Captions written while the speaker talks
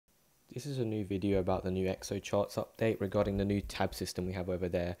This is a new video about the new Exocharts update regarding the new tab system we have over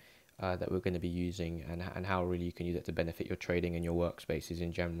there that we're going to be using, and how really you can use it to benefit your trading and your workspaces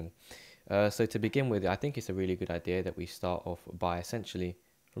in general. So to begin with, I think it's a really good idea that we start off by essentially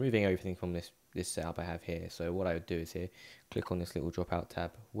removing everything from this setup I have here. So what I would do is here, click on this little dropout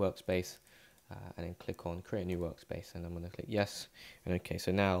tab, workspace, and then click on create a new workspace, and I'm going to click yes. And okay,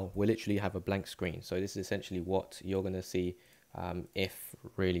 so now we literally have a blank screen. So this is essentially what you're going to see if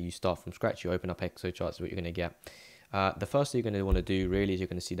really you start from scratch. You open up Exocharts, what you're going to get. The first thing you're going to want to do really is you're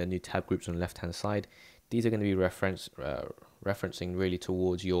going to see the new tab groups on the left hand side. These are going to be referencing really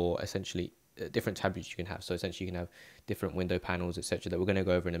towards your essentially different tab groups you can have. So essentially you can have different window panels, etc., that we're going to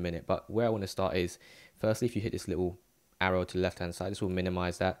go over in a minute. But where I want to start is, firstly, if you hit this little arrow to the left hand side, this will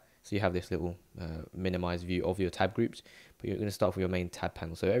minimize that. So you have this little minimized view of your tab groups, but you're going to start with your main tab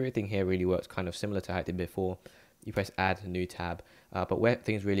panel. So everything here really works kind of similar to how it did before. You press add new tab, but where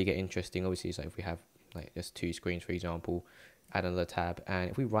things really get interesting, obviously, is like if we have like just two screens, for example, add another tab,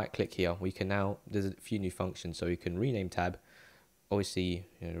 and if we right click here, we can now, there's a few new functions. So we can rename tab. Obviously,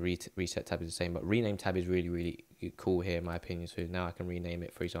 reset tab is the same, but rename tab is really cool here in my opinion. So now I can rename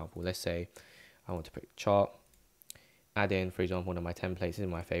it. For example, let's say I want to put chart, add in, for example, one of my templates. This is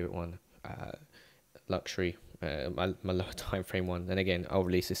my favorite one, luxury, my lower time frame one. Then again, I'll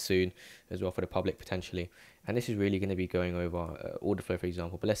release this soon as well for the public potentially. And this is really going to be going over order flow, for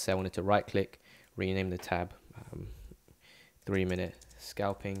example. But let's say I wanted to right click, rename the tab, 3-minute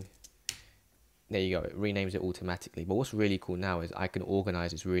scalping. There you go, it renames it automatically. But what's really cool now is I can organize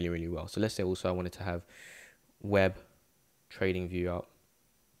this really well. So let's say also I wanted to have web trading view up,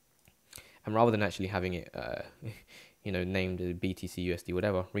 and rather than actually having it named BTC USD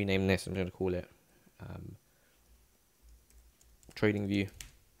whatever, rename this. I'm going to call it trading view.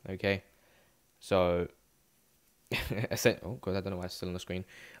 Okay, so oh god, I don't know why it's still on the screen.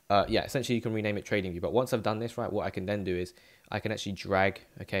 Yeah, essentially you can rename it trading view. But once I've done this, right, what I can then do is I can actually drag.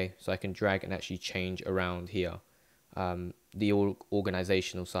 Okay, so I can drag and actually change around here the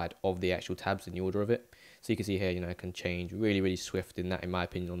organizational side of the actual tabs in the order of it. So you can see here, I can change really swift in that, in my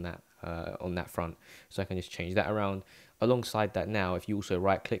opinion, on that front. So I can just change that around. Alongside that, now if you also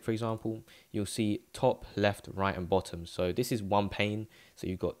right click, for example, you'll see top, left, right, and bottom. So this is one pane. So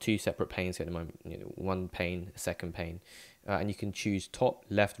you've got two separate panes here at the moment, one pane, a second pane, and you can choose top,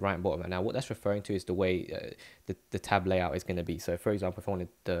 left, right, and bottom. Now what that's referring to is the way the tab layout is going to be. So for example, if I wanted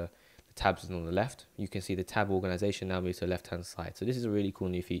the tabs on the left, you can see the tab organization now moves to the left hand side. So this is a really cool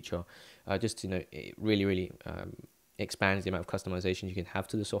new feature. Just it really expands the amount of customization you can have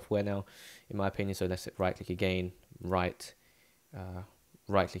to the software now, in my opinion. So let's right click again, right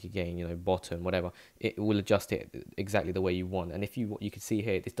click again, bottom, whatever. It will adjust it exactly the way you want. And if you can see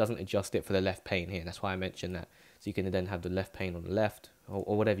here, this doesn't adjust it for the left pane here. That's why I mentioned that. So you can then have the left pane on the left,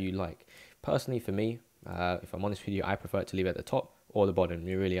 or whatever you like. Personally, for me, if I'm honest with you, I prefer it to leave it at the top or the bottom.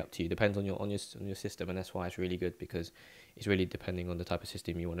 You're really up to you. Depends on your system, and that's why it's really good, because it's really depending on the type of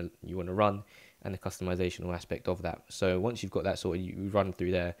system you want to run and the customizational aspect of that. So once you've got that sorted, you run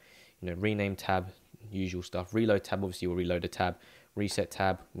through there. Rename tab, usual stuff. Reload tab, obviously will reload a tab. Reset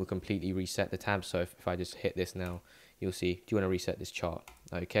tab will completely reset the tab. So if I just hit this now, you'll see, do you want to reset this chart?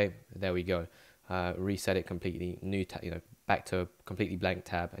 Okay, there we go. Reset it completely, new tab, back to a completely blank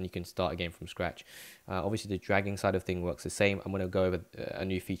tab, and you can start again from scratch. Obviously the dragging side of thing works the same. I'm going to go over a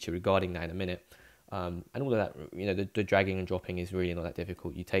new feature regarding that in a minute. And all of that, the dragging and dropping is really not that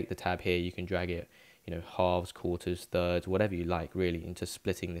difficult. You take the tab here, you can drag it, halves, quarters, thirds, whatever you like, really, into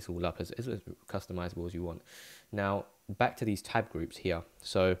splitting this all up as customizable as you want. Now, back to these tab groups here.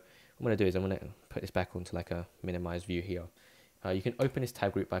 So what I'm going to do is I'm going to put this back onto like a minimized view here. You can open this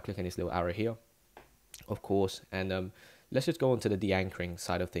tab group by clicking this little arrow here, of course, and let's just go on to the de-anchoring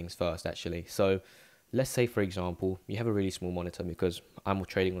side of things first, actually. So let's say, for example, you have a really small monitor, because I'm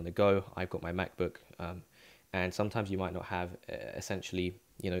trading on the go. I've got my MacBook, and sometimes you might not have essentially,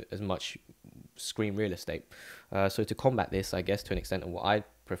 as much screen real estate. So to combat this, I guess, to an extent, and what I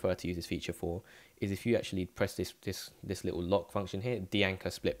prefer to use this feature for is if you actually press this little lock function here, de-anchor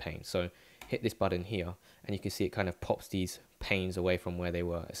split pane. So hit this button here, and you can see it kind of pops these panes away from where they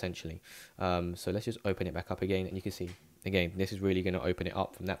were essentially. So let's just open it back up again, and you can see again, this is really going to open it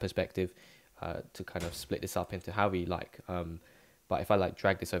up from that perspective, to kind of split this up into however you like. But if I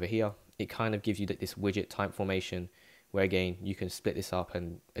drag this over here, it kind of gives you this widget type formation where again you can split this up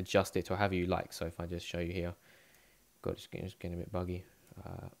and adjust it to however you like. So if I just show you here, God, it's getting a bit buggy.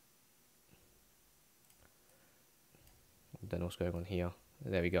 Don't know what's going on here.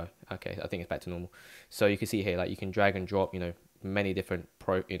 There we go. Okay, I think it's back to normal. So you can see here, you can drag and drop, many different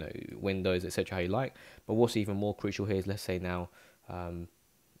windows, etc., how you like. But what's even more crucial here is, let's say now,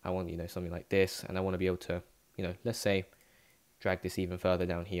 I want, you know, something like this, and I want to be able to, you know, let's say drag this even further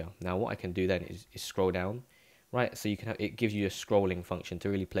down here. Now what I can do then is scroll down, right? So you can have, it gives you a scrolling function to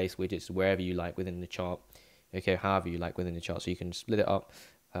really place widgets wherever you like within the chart, okay, however you like within the chart. So you can split it up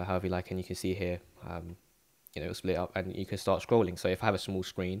however you like, and you can see here, you know, it'll split up and you can start scrolling. So if I have a small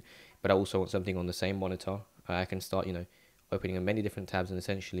screen, but I also want something on the same monitor, I can start, you know, opening many different tabs and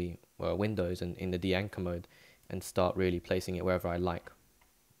essentially windows and in the de-anchor mode, and start really placing it wherever I like.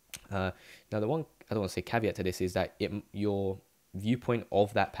 Now the one, I don't want to say caveat to this, is that your viewpoint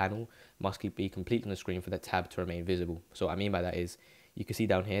of that panel must be completely on the screen for that tab to remain visible. So what I mean by that is, you can see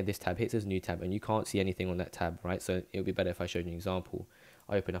down here, this tab hits this new tab and you can't see anything on that tab, right? So it would be better if I showed you an example.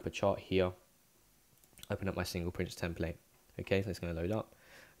 I open up a chart here, open up my single prints template. Okay, so it's going to load up,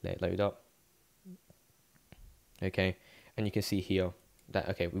 let it load up. Okay, and you can see here that,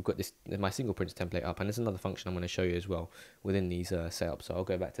 okay, we've got this, my single prints template up, and there's another function I'm going to show you as well within these setups, so I'll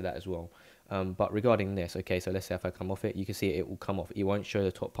go back to that as well. But regarding this, okay, so let's say if I come off it, you can see it will come off. It won't show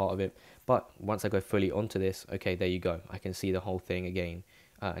the top part of it, but once I go fully onto this, okay, there you go. I can see the whole thing again,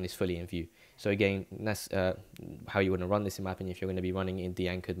 and it's fully in view. So again, that's how you want to run this, in my opinion, if you're going to be running in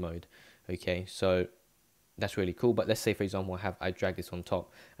de-anchored mode. Okay, so that's really cool. But let's say, for example, I drag this on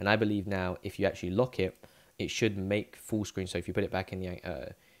top, and I believe now if you actually lock it, it should make full screen. So if you put it back in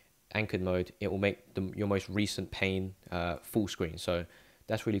the anchored mode, it will make your most recent pane full screen. So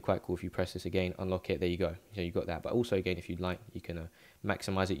that's really quite cool. If you press this again, unlock it, there you go. So you got that. But also again, if you'd like, you can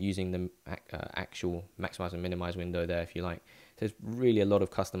maximize it using the actual maximize and minimize window there if you like. So there's really a lot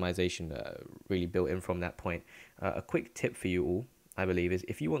of customization really built in from that point. A quick tip for you all, I believe, is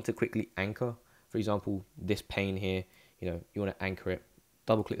if you want to quickly anchor, for example, this pane here, you know, you want to anchor it,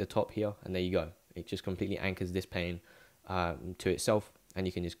 double click the top here, and there you go. It just completely anchors this pane to itself, and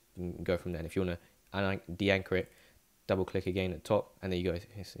you can just go from there. And if you want to de-anchor it, double click again at the top, and there you go,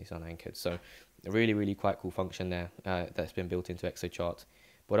 it's unanchored. So a really, really quite cool function there that's been built into Exocharts.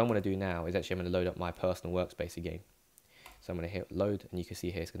 What I'm going to do now is actually I'm going to load up my personal workspace again. So I'm going to hit load, and you can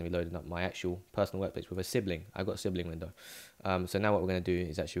see here it's going to be loading up my actual personal workspace with a sibling. I've got a sibling window. So now what we're going to do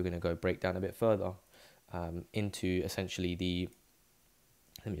is actually we're going to go break down a bit further into essentially the,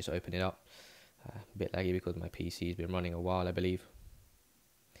 let me just open it up. A bit laggy because my PC has been running a while, I believe.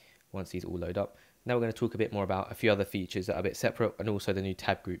 Once these all load up, now we're going to talk a bit more about a few other features that are a bit separate, and also the new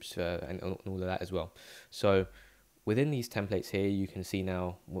tab groups and all of that as well. So within these templates here, you can see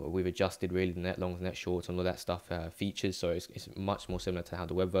now we've adjusted really the net longs, net shorts, and all that stuff features. So it's much more similar to how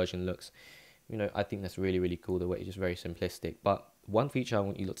the web version looks. You know, I think that's really, really cool. The way it's just very simplistic. But one feature I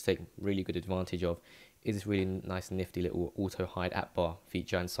want you lot to take really good advantage of is this really nice, nifty little auto hide app bar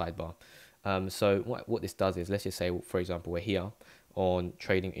feature and sidebar. So what this does is, let's just say, for example, we're here on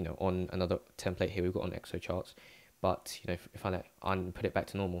trading, you know, on another template here we've got on Exocharts, but you know, if I like put it back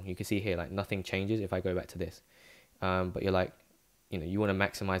to normal, you can see here like nothing changes if I go back to this. But you're like, you know, you want to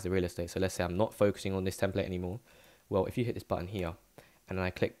maximize the real estate. So let's say I'm not focusing on this template anymore. Well, if you hit this button here and then I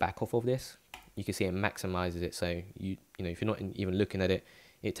click back off of this, you can see it maximizes it. So you know, if you're not even looking at it,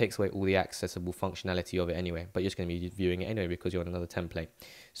 it takes away all the accessible functionality of it anyway, but you're just going to be viewing it anyway because you're on another template.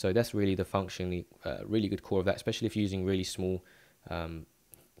 So that's really the functionally really good core of that, especially if you're using really small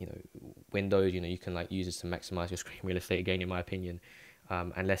you know, windows. You know, you can like use this to maximize your screen real estate again, in my opinion.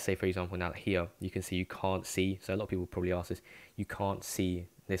 And let's say, for example, now here you can see you can't see, so a lot of people probably ask this, you can't see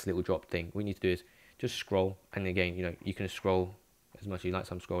this little drop thing. What you need to do is just scroll, and again, you know, you can scroll as much as you like.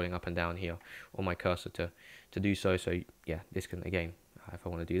 So I'm scrolling up and down here on my cursor to do so. So yeah, this can, again, if I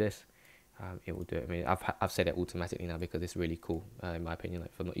want to do this, it will do it. I mean, I've set it automatically now because it's really cool, in my opinion,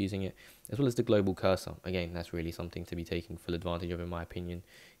 like, if I'm not using it. As well as the global cursor. Again, that's really something to be taking full advantage of, in my opinion,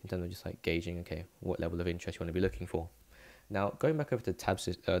 in terms of just like gauging, okay, what level of interest you want to be looking for. Now, going back over to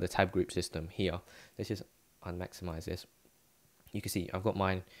the tab group system here, let's just unmaximize this. You can see I've got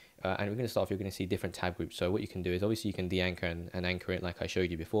mine, and we're going to start off, you're going to see different tab groups. So what you can do is, obviously you can de-anchor and anchor it like I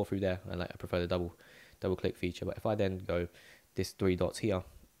showed you before through there, and like I prefer the double click feature. But if I then go this 3 dots here,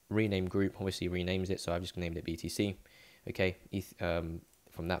 rename group, obviously renames it, so I've just named it BTC. Okay,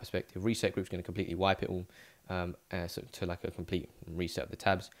 from that perspective, reset group is going to completely wipe it all, so to like a complete reset of the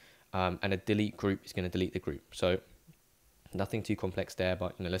tabs, and a delete group is going to delete the group. So nothing too complex there,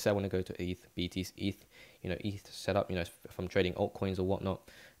 but you know, let's say I want to go to ETH, BTC, ETH, you know, ETH setup. You know, if I'm trading altcoins or whatnot,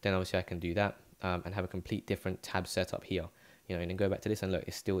 then obviously I can do that, and have a complete different tab setup here. You know, and then go back to this and look,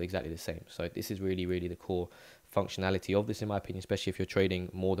 it's still exactly the same. So this is really, really the core functionality of this, in my opinion, especially if you're trading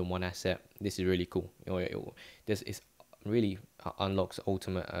more than one asset. This is really cool. You know, this is really unlocks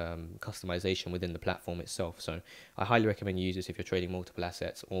ultimate customization within the platform itself. So I highly recommend you use this if you're trading multiple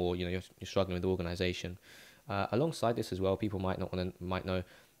assets, or you know, you're struggling with organization. Alongside this as well, people might know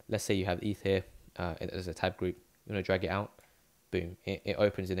let's say you have ETH here as a tab group, you want to drag it out, boom, it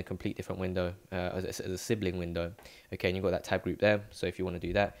opens in a complete different window as a sibling window. Okay, and you've got that tab group there. So if you want to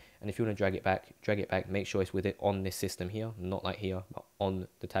do that, and if you want to drag it back, make sure it's with it on this system here, not like here, but on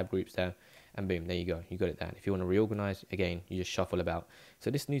the tab groups there, and boom, there you go, you got it there. And if you want to reorganize, again, you just shuffle about.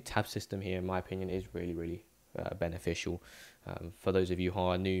 So this new tab system here, in my opinion, is really beneficial for those of you who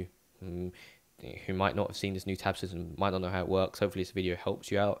are new, who might not have seen this new tab system, might not know how it works. Hopefully this video helps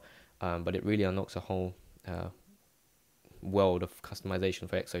you out, but it really unlocks a whole world of customization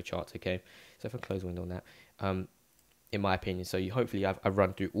for Exocharts. Okay, so if I close the window on that, in my opinion, so hopefully I've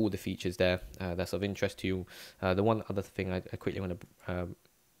run through all the features there that's of interest to you. The one other thing I quickly want to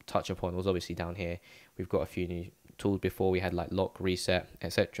touch upon was obviously down here we've got a few new tools. Before we had like lock, reset,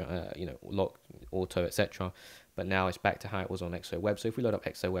 etc, lock, auto, etc, but now it's back to how it was on ExoWeb. So if we load up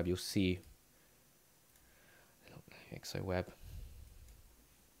ExoWeb, you'll see ExoWeb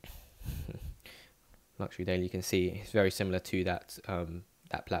Luxury Daily. You can see it's very similar to that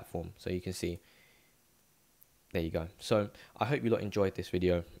that platform. So you can see, there you go. So I hope you lot enjoyed this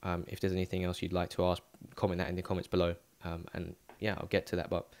video. If there's anything else you'd like to ask, comment that in the comments below, and yeah, I'll get to that.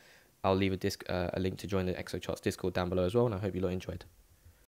 But I'll leave a link to join the Exocharts Discord down below as well, and I hope you lot enjoyed.